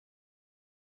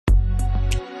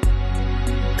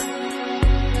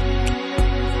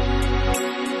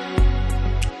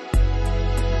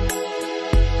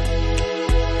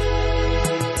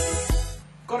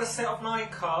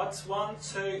cards, 1,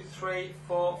 2, 3,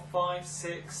 4, 5,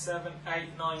 6, 7, 8,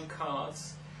 9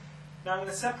 cards. Now I'm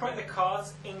going to separate the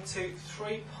cards into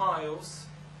 3 piles,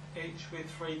 each with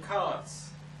 3 cards.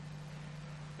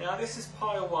 Now this is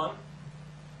pile 1.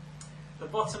 The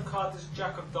bottom card is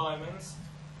Jack of Diamonds,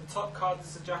 the top card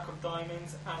is the Jack of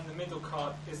Diamonds, and the middle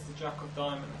card is the Jack of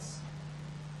Diamonds.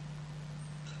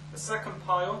 The second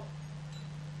pile,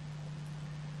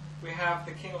 we have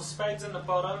the King of Spades on the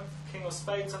bottom, King of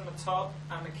Spades on the top,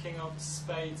 and the King of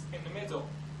Spades in the middle.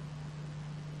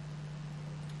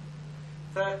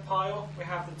 Third pile, we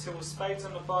have the Two of Spades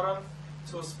on the bottom,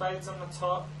 Two of Spades on the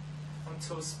top, and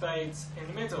Two of Spades in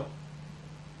the middle.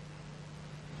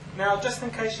 Now, just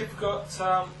in case you've got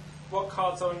what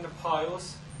cards are in the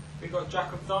piles, we've got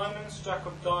Jack of Diamonds, Jack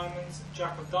of Diamonds,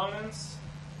 Jack of Diamonds,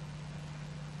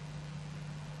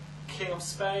 King of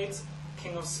Spades,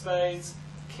 King of Spades,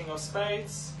 King of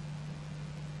Spades,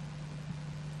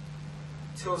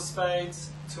 Two of Spades,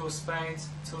 Two of Spades,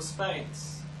 Two of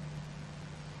Spades.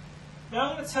 Now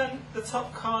I'm going to turn the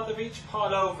top card of each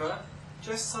pile over,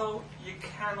 just so you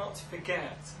cannot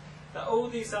forget that all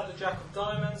these are the Jack of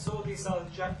Diamonds, all these are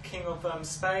the King of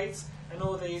Spades, and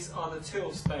all these are the Two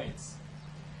of Spades.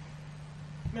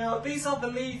 Now these are the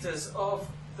leaders of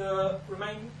the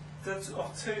remainder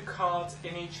of 2 cards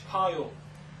in each pile.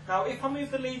 Now if I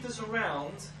move the leaders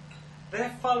around, their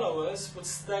followers would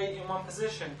stay in one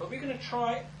position, but we're going to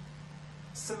try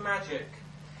some magic.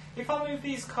 If I move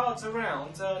these cards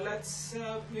around, let's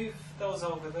move those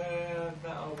over there,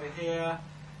 that over here,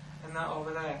 and that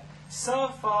over there. So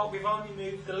far we've only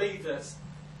moved the leaders,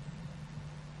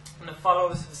 and the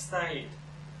followers have stayed.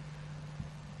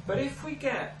 But if we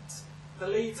get the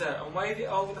leader and wave it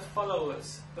over the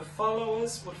followers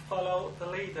would follow the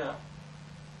leader,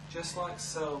 just like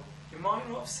so. You might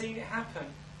not have seen it happen.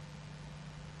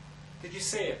 Did you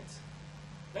see it?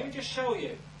 Let me just show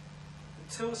you.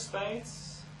 The Two of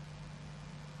Spades,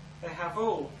 they have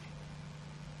all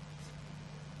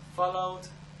followed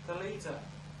the leader.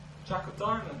 Jack of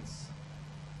Diamonds,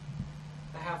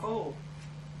 they have all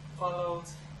followed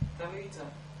the leader.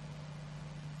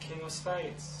 King of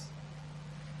Spades,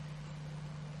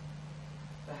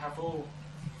 they have all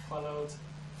followed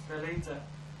the leader.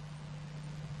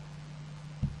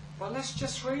 Well, let's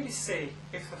just really see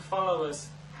if the followers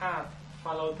have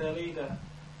followed their leader.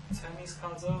 Turn these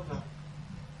cards over.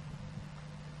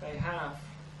 They have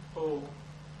all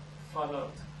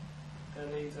followed their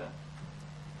leader.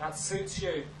 That Suits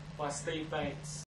You by Steve Bates.